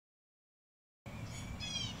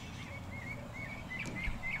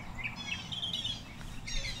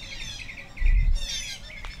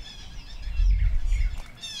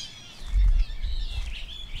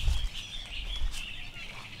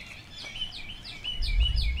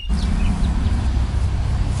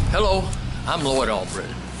Hello, I'm Lloyd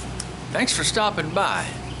Albritton. Thanks for stopping by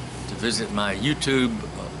to visit my YouTube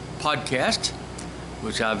podcast,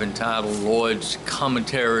 which I've entitled Lloyd's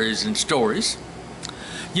Commentaries and Stories.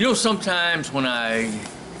 You know, sometimes when I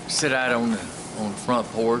sit out on the front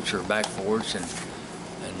porch or back porch and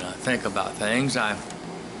think about things, I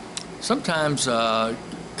sometimes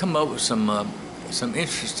come up with some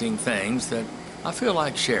interesting things that I feel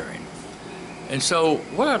like sharing. And so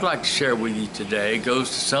what I'd like to share with you today goes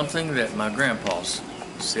to something that my grandpa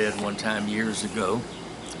said one time years ago.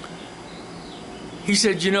 He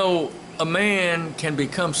said, you know, a man can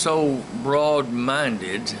become so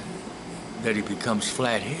broad-minded that he becomes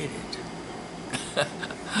flat-headed.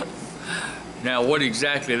 Now, what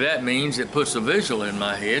exactly that means, it puts a visual in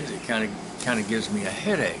my head. It kind of gives me a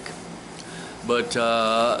headache. But,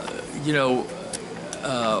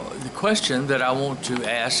 the question that I want to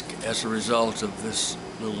ask as a result of this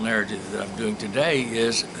little narrative that I'm doing today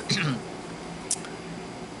is,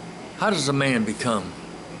 how does a man become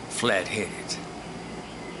flat-headed?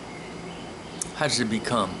 How does he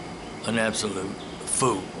become an absolute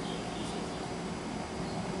fool?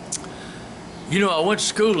 You know, I went to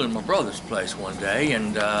school in my brother's place one day,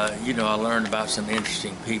 and, I learned about some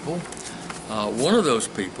interesting people. One of those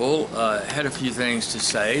people had a few things to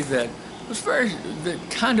say that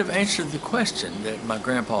kind of answered the question that my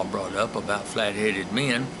grandpa brought up about flat-headed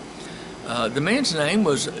men. The man's name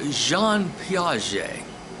was Jean Piaget.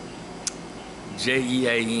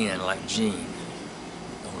 Jean, like Jean.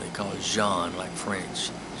 Only called Jean, like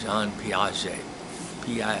French. Jean Piaget.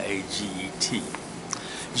 P-I-A-G-E-T.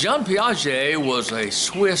 Jean Piaget was a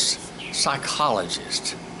Swiss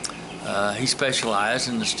psychologist. He specialized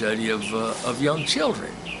in the study of young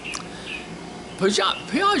children.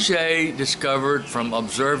 Piaget discovered from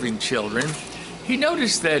observing children, he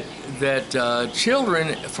noticed that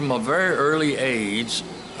children from a very early age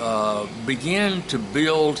begin to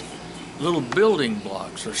build little building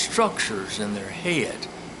blocks or structures in their head,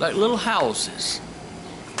 like little houses,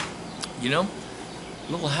 little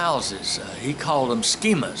houses. He called them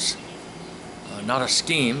schemas. Not a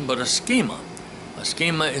scheme, but a schema. A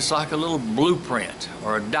schema is like a little blueprint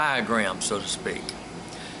or a diagram, so to speak.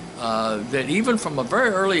 That even from a very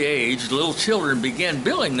early age, little children began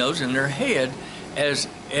building those in their head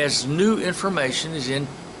as new information is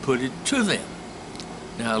inputted to them.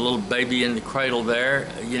 Now, a little baby in the cradle there,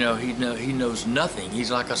 he knows nothing.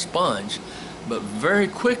 He's like a sponge, but very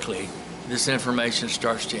quickly this information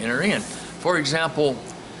starts to enter in. For example,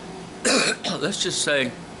 let's just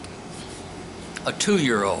say a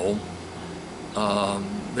 2-year-old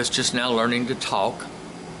that's just now learning to talk.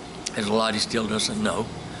 There's a lot he still doesn't know.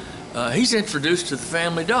 He's introduced to the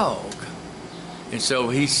family dog. And so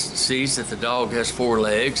he sees that the dog has 4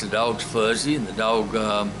 legs, the dog's fuzzy, and the dog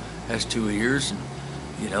has 2 ears. And,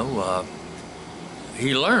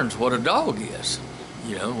 he learns what a dog is.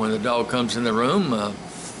 When the dog comes in the room,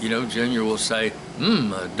 Junior will say,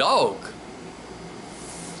 a dog.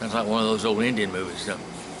 Sounds like one of those old Indian movies, don't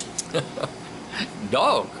it?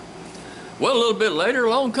 Dog. Well, a little bit later,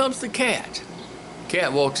 along comes the cat.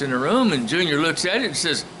 Cat walks in the room, and Junior looks at it and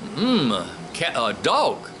says, a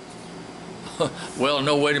dog. Well,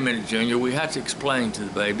 no, wait a minute, Junior. We have to explain to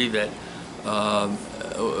the baby that,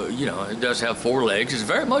 it does have 4 legs. It's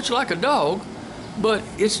very much like a dog, but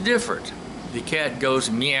it's different. The cat goes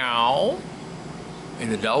meow,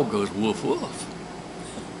 and the dog goes woof woof.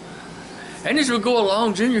 And as we go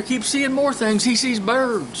along, Junior keeps seeing more things. He sees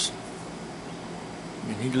birds.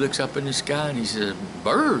 And he looks up in the sky and he says,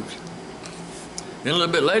 birds. Then a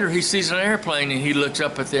little bit later, he sees an airplane, and he looks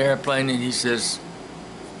up at the airplane and he says,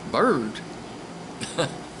 bird.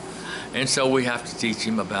 And so we have to teach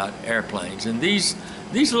him about airplanes. And these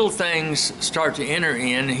little things start to enter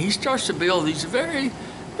in, and he starts to build these very,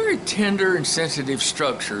 very tender and sensitive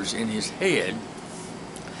structures in his head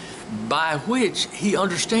by which he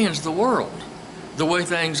understands the world, the way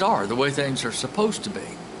things are supposed to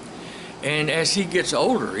be. And as he gets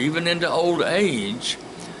older, even into old age,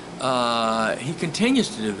 he continues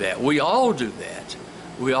to do that. We all do that.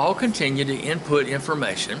 We all continue to input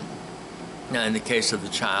information. Now, in the case of the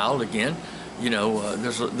child, again,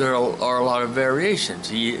 there are a lot of variations.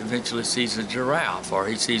 He eventually sees a giraffe, or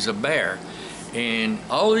he sees a bear. And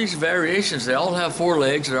all these variations, they all have 4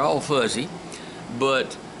 legs, they're all fuzzy.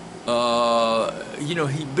 But,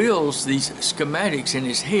 he builds these schematics in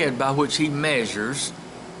his head by which he measures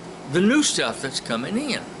the new stuff that's coming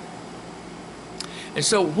in. And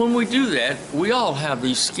so when we do that, we all have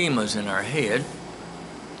these schemas in our head.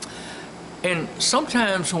 And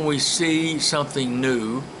sometimes when we see something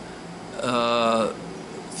new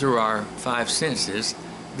through our 5 senses,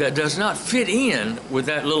 that does not fit in with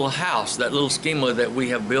that little house, that little schema that we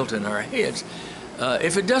have built in our heads,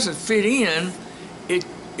 if it doesn't fit in,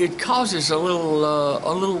 it causes a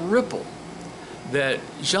little ripple that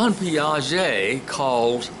Jean Piaget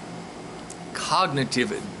called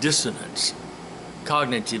cognitive dissonance.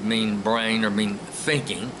 Cognitive mean brain or mean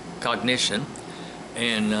thinking, cognition,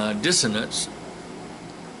 and dissonance,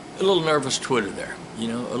 a little nervous Twitter there, you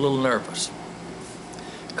know, a little nervous.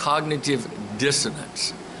 Cognitive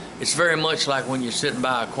dissonance. It's very much like when you're sitting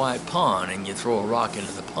by a quiet pond and you throw a rock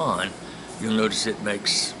into the pond, you'll notice it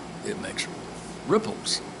makes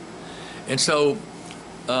ripples. And so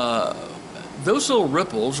those little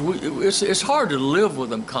ripples, it's hard to live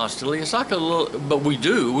with them constantly. It's like a little, but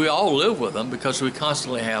we all live with them because we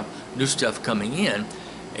constantly have new stuff coming in,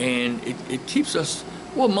 and it keeps us,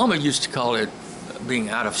 well, Mama used to call it being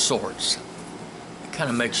out of sorts. It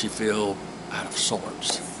kind of makes you feel out of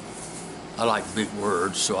sorts. I like big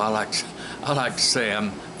words, so I like to say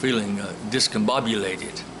I'm feeling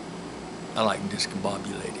discombobulated. I like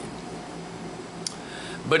discombobulated.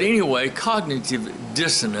 But anyway, cognitive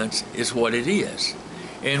dissonance is what it is.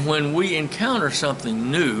 And when we encounter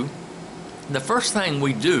something new, the first thing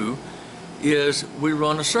we do is we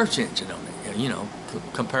run a search engine on it. You know,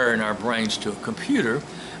 comparing our brains to a computer,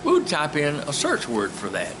 we would type in a search word for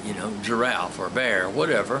that, you know, giraffe or bear or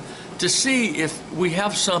whatever, to see if we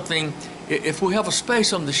have something, if we have a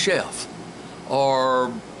space on the shelf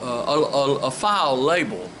or a file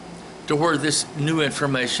label to where this new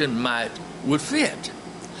information would fit.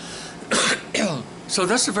 So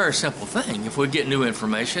that's a very simple thing. If we get new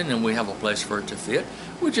information and we have a place for it to fit,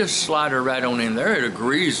 we just slide it right on in there. It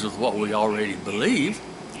agrees with what we already believe.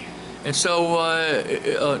 And so,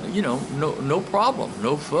 you know, no problem,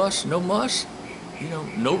 no fuss, no muss, you know,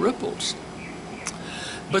 no ripples.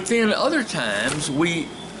 But then other times we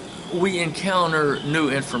encounter new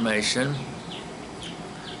information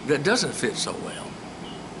that doesn't fit so well.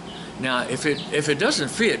 Now, if it doesn't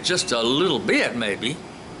fit just a little bit, maybe,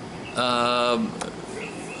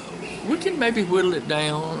 we can maybe whittle it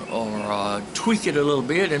down or tweak it a little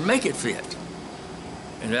bit and make it fit.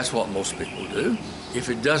 And that's what most people do. If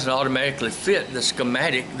it doesn't automatically fit the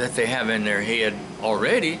schematic that they have in their head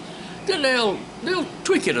already, then they'll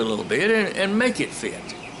tweak it a little bit and make it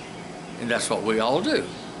fit. And that's what we all do.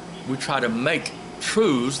 We try to make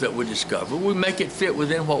truths that we discover, we make it fit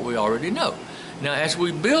within what we already know. Now, as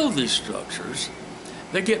we build these structures,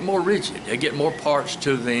 they get more rigid. They get more parts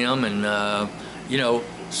to them, and you know,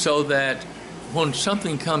 so that when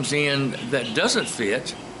something comes in that doesn't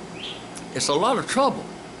fit, it's a lot of trouble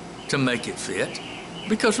to make it fit,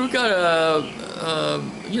 because we've got to,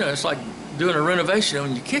 you know, it's like doing a renovation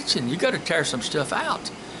on your kitchen. You got to tear some stuff out.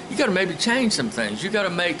 You got to maybe change some things. You got to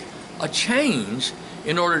make a change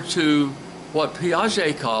in order to what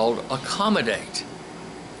Piaget called accommodate.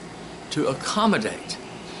 To accommodate.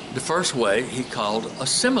 The first way he called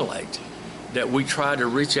assimilate, that we try to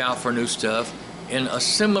reach out for new stuff and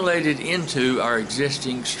assimilate it into our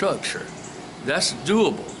existing structure. That's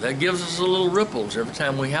doable. That gives us a little ripples every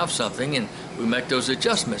time we have something and we make those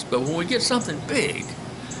adjustments. But when we get something big,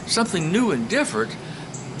 something new and different,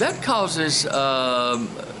 that causes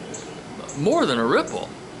more than a ripple.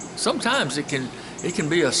 Sometimes it can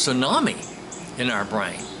be a tsunami in our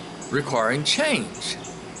brain requiring change.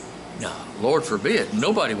 Now, Lord forbid,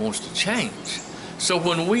 nobody wants to change. So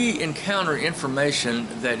when we encounter information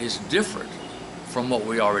that is different from what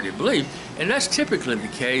we already believe, and that's typically the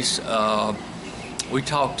case, we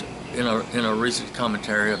talked in a recent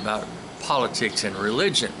commentary about politics and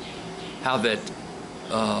religion, how that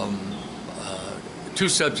two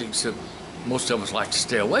subjects that most of us like to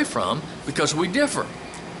stay away from because we differ.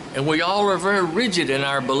 And we all are very rigid in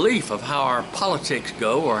our belief of how our politics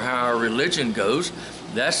go or how our religion goes.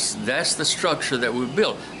 That's the structure that we've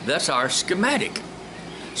built. That's our schematic.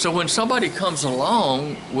 So when somebody comes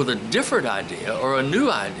along with a different idea or a new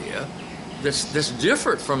idea that's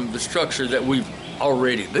different from the structure that we've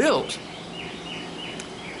already built,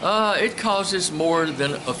 it causes more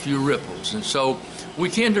than a few ripples. And so we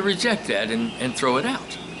tend to reject that and throw it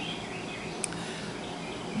out.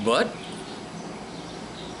 But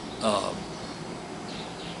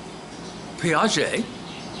Piaget,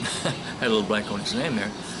 had a little blank on his name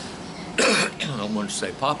there. I wanted to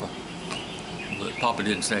say Papa, but Papa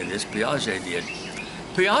didn't say this, Piaget did.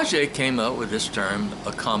 Piaget came up with this term,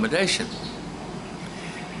 accommodation.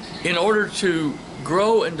 In order to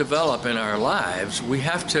grow and develop in our lives, we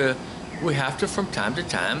have to from time to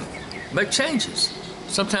time make changes.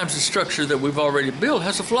 Sometimes the structure that we've already built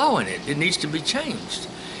has a flaw in it. It needs to be changed.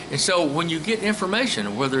 And so when you get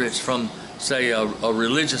information, whether it's from say, a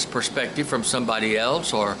religious perspective from somebody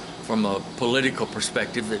else, or from a political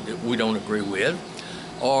perspective that we don't agree with,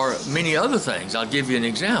 or many other things. I'll give you an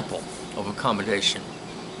example of accommodation.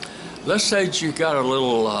 Let's say that you got a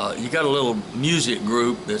little music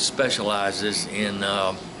group that specializes in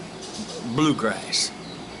bluegrass,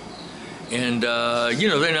 and you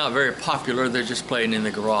know, they're not very popular. They're just playing in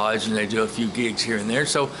the garage, and they do a few gigs here and there.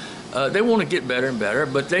 So they want to get better and better,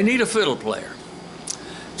 but they need a fiddle player.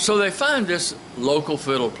 So they find this local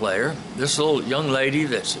fiddle player, this little young lady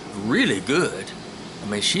that's really good. I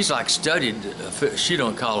mean, she's like studied. She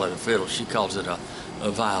don't call it a fiddle. She calls it a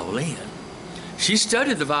violin. She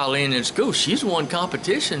studied the violin in school. She's won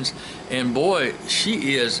competitions, and boy,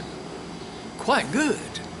 she is quite good.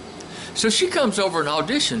 So she comes over and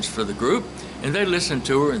auditions for the group, and they listen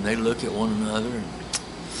to her, and they look at one another and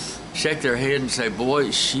shake their head and say, boy,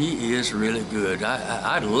 she is really good.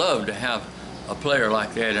 I'd love to have a player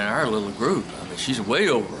like that in our little group. I mean, she's way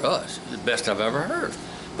over us. The best I've ever heard.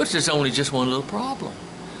 But there's only just one little problem.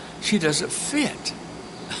 She doesn't fit.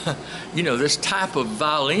 You know, this type of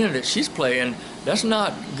violin that she's playing, that's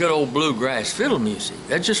not good old bluegrass fiddle music.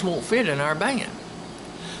 That just won't fit in our band.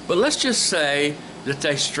 But let's just say that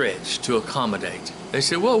they stretch to accommodate. They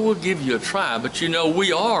say, well, we'll give you a try, but you know,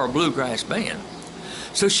 we are a bluegrass band.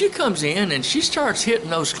 So she comes in and she starts hitting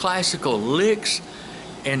those classical licks,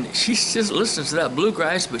 and she just listens to that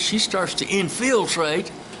bluegrass, but she starts to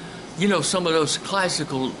infiltrate, you know, some of those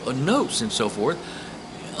classical notes and so forth,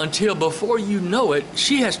 until before you know it,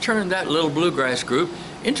 she has turned that little bluegrass group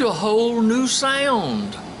into a whole new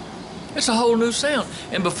sound. It's a whole new sound.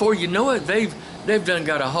 And before you know it, they've done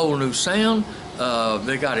got a whole new sound.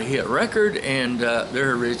 They got a hit record, and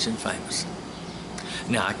they're rich and famous.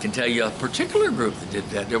 Now, I can tell you a particular group that did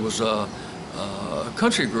that. There was a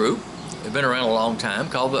country group. They've been around a long time,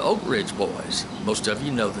 called the Oak Ridge Boys. Most of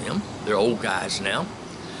you know them. They're old guys now.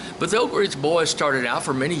 But the Oak Ridge Boys started out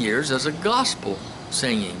for many years as a gospel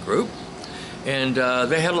singing group. And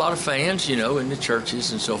they had a lot of fans, you know, in the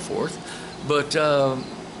churches and so forth. But,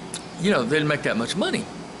 you know, they didn't make that much money.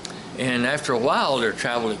 And after a while, their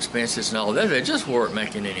travel expenses and all that, they just weren't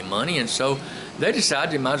making any money. And so they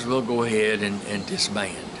decided they might as well go ahead and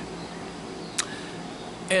disband.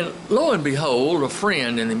 And lo and behold, a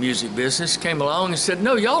friend in the music business came along and said,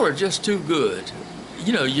 no, y'all are just too good.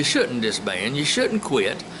 You know, you shouldn't disband. You shouldn't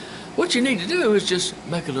quit. What you need to do is just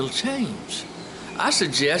make a little change. I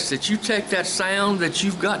suggest that you take that sound that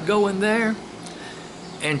you've got going there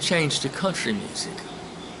and change to country music.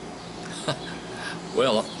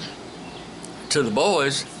 Well, to the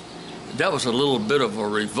boys, that was a little bit of a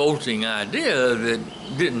revolting idea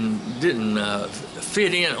that didn't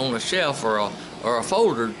fit in on a shelf or a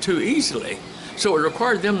folder too easily. So it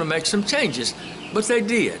required them to make some changes, but they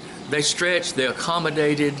did. They stretched, they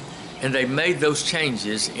accommodated, and they made those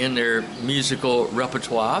changes in their musical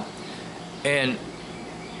repertoire. And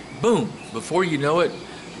boom, before you know it,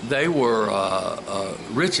 they were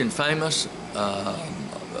rich and famous,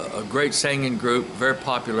 a great singing group, very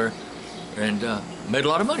popular, and made a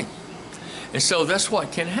lot of money. And so that's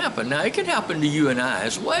what can happen. Now, it can happen to you and I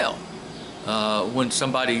as well. When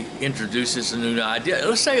somebody introduces a new idea,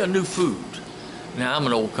 let's say a new food. Now, I'm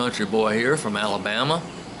an old country boy here from Alabama,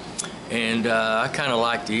 and I kind of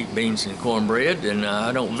like to eat beans and cornbread, and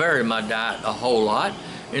I don't vary my diet a whole lot.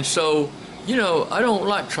 And so, you know, I don't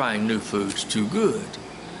like trying new foods too good.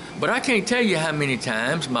 But I can't tell you how many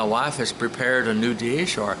times my wife has prepared a new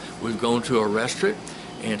dish, or we've gone to a restaurant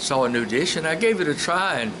and saw a new dish, and I gave it a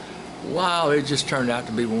try, and wow, it just turned out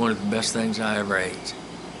to be one of the best things I ever ate.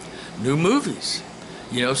 New movies.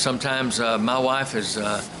 You know, sometimes my wife has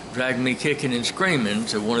dragged me kicking and screaming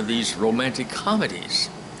to one of these romantic comedies.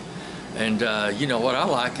 And you know, what I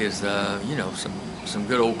like is, you know, some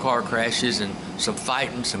good old car crashes and some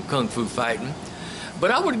fighting, some kung fu fighting.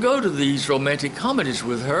 But I would go to these romantic comedies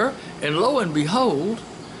with her, and lo and behold,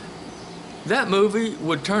 that movie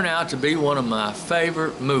would turn out to be one of my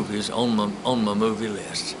favorite movies on my movie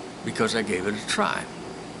list, because I gave it a try.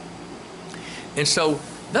 And so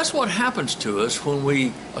that's what happens to us when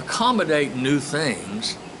we accommodate new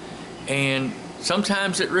things, and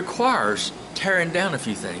sometimes it requires tearing down a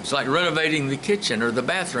few things, like renovating the kitchen or the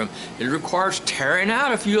bathroom. It requires tearing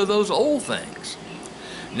out a few of those old things.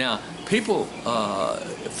 Now, people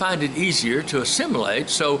find it easier to assimilate,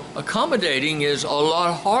 so accommodating is a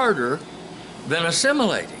lot harder than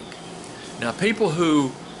assimilating. Now, people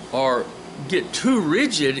who get too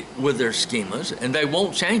rigid with their schemas, and they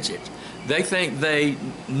won't change it. They think they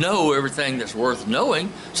know everything that's worth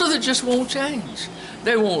knowing, so they just won't change.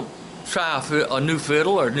 They won't try a new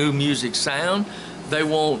fiddle or new music sound. They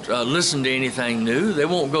won't listen to anything new. They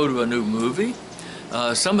won't go to a new movie.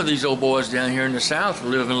 Some of these old boys down here in the South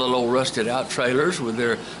live in little old rusted out trailers with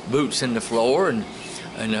their boots in the floor and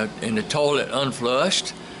the toilet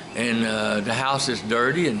unflushed, and the house is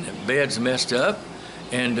dirty and the bed's messed up,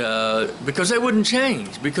 and because they wouldn't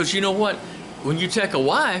change. Because you know what? When you take a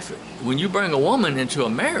wife, when you bring a woman into a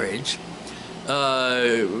marriage,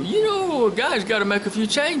 you know, a guy's got to make a few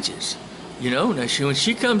changes. You know, now when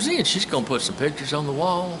she comes in, she's going to put some pictures on the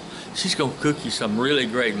wall. She's going to cook you some really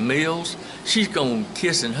great meals. She's going to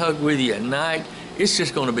kiss and hug with you at night. It's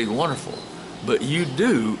just going to be wonderful. But you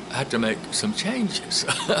do have to make some changes.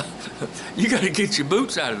 You got to get your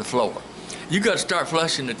boots out of the floor. You got to start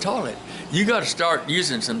flushing the toilet. You got to start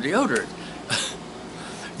using some deodorant.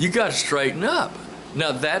 You got to straighten up.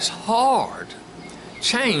 Now that's hard.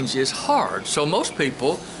 Change is hard. So most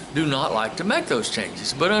people do not like to make those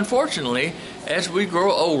changes. But unfortunately, as we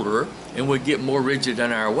grow older and we get more rigid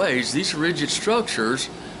in our ways, these rigid structures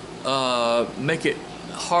make it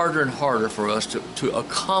harder and harder for us to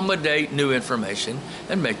accommodate new information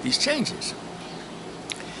and make these changes.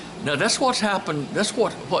 Now that's what's happened. That's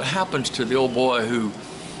what happens to the old boy who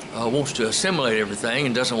wants to assimilate everything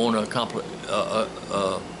and doesn't want to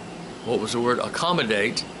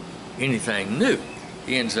accommodate anything new.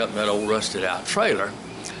 He ends up in that old rusted out trailer.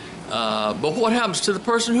 But what happens to the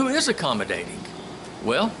person who is accommodating?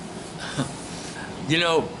 Well, you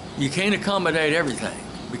know, you can't accommodate everything,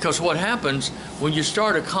 because what happens when you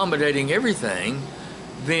start accommodating everything,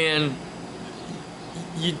 then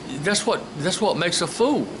that's what makes a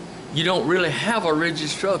fool. You don't really have a rigid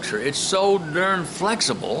structure. It's so darn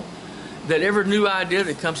flexible that every new idea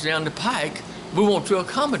that comes down the pike, we want to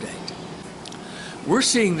accommodate. We're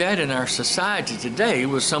seeing that in our society today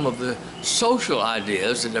with some of the social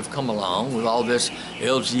ideas that have come along with all this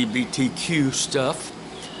LGBTQ stuff,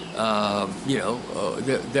 that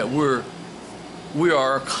we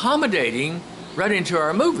are accommodating right into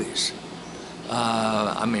our movies.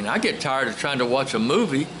 I mean, I get tired of trying to watch a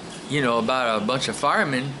movie, you know, about a bunch of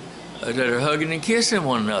firemen that are hugging and kissing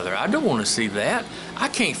one another. I don't want to see that. I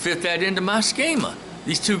can't fit that into my schema.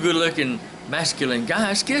 These two good-looking masculine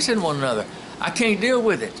guys kissing one another. I can't deal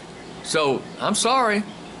with it. So I'm sorry,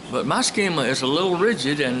 but my schema is a little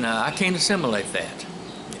rigid, and I can't assimilate that,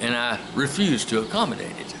 and I refuse to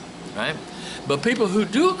accommodate it, right? But people who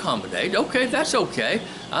do accommodate, okay, that's okay.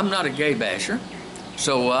 I'm not a gay basher,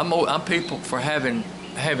 so I'm people for having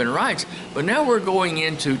rights. But now we're going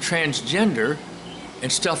into transgender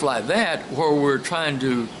and stuff like that, where we're trying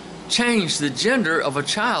to change the gender of a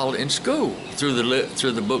child in school through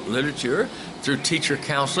the book literature, through teacher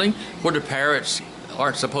counseling, where the parents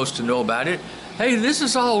aren't supposed to know about it. Hey, this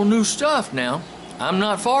is all new stuff now. I'm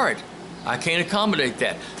not for it. I can't accommodate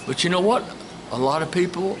that. But you know what? A lot of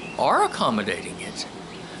people are accommodating it.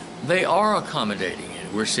 They are accommodating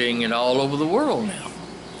it. We're seeing it all over the world now.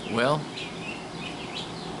 Well,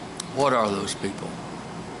 what are those people?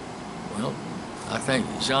 Well, I think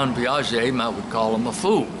Jean Piaget would call them a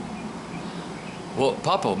fool. What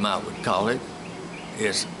Papa would call it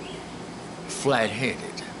is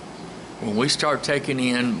flat-headed. When we start taking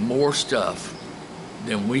in more stuff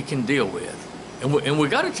than we can deal with, and we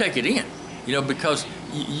got to take it in, you know, because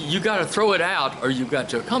you got to throw it out, or you got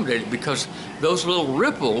to accommodate it, because those little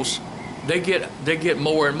ripples, they get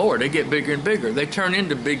more and more. They get bigger and bigger. They turn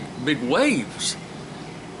into big waves,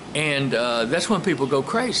 and that's when people go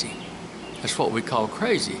crazy. That's what we call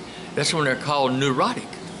crazy. That's when they're called neurotic.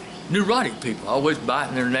 Neurotic people, always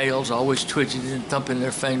biting their nails, always twitching and thumping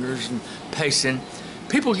their fingers and pacing.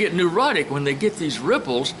 People get neurotic when they get these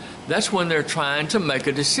ripples. That's when they're trying to make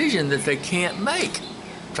a decision that they can't make.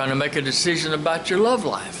 Trying to make a decision about your love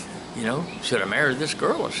life. You know, should I marry this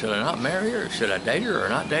girl, or should I not marry her? Or should I date her or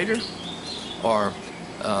not date her? Or,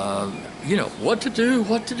 you know, what to do.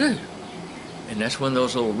 And that's when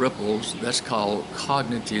those little ripples, that's called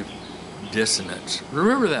cognitive dissonance.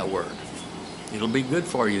 Remember that word. It'll be good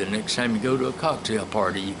for you the next time you go to a cocktail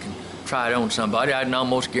party. You can try it on somebody. I can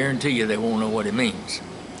almost guarantee you they won't know what it means.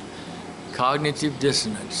 Cognitive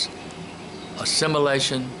dissonance,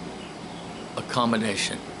 assimilation,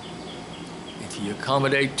 accommodation. If you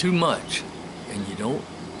accommodate too much and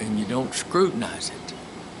you don't scrutinize it.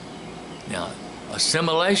 Now,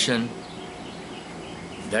 assimilation,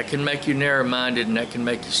 that can make you narrow-minded, and that can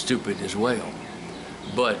make you stupid as well.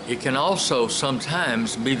 But it can also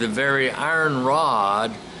sometimes be the very iron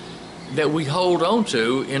rod that we hold on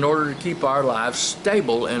to in order to keep our lives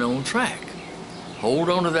stable and on track. Hold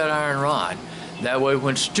on to that iron rod. That way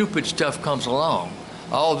when stupid stuff comes along,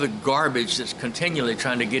 all the garbage that's continually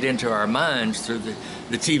trying to get into our minds through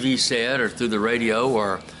the TV set or through the radio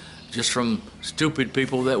or just from stupid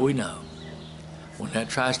people that we know. When that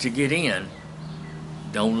tries to get in,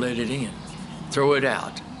 don't let it in. Throw it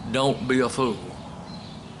out. Don't be a fool.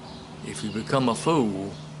 If you become a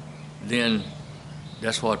fool, then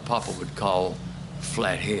that's what Papa would call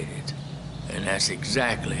flat-headed. And that's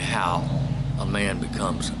exactly how a man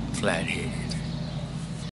becomes flat-headed.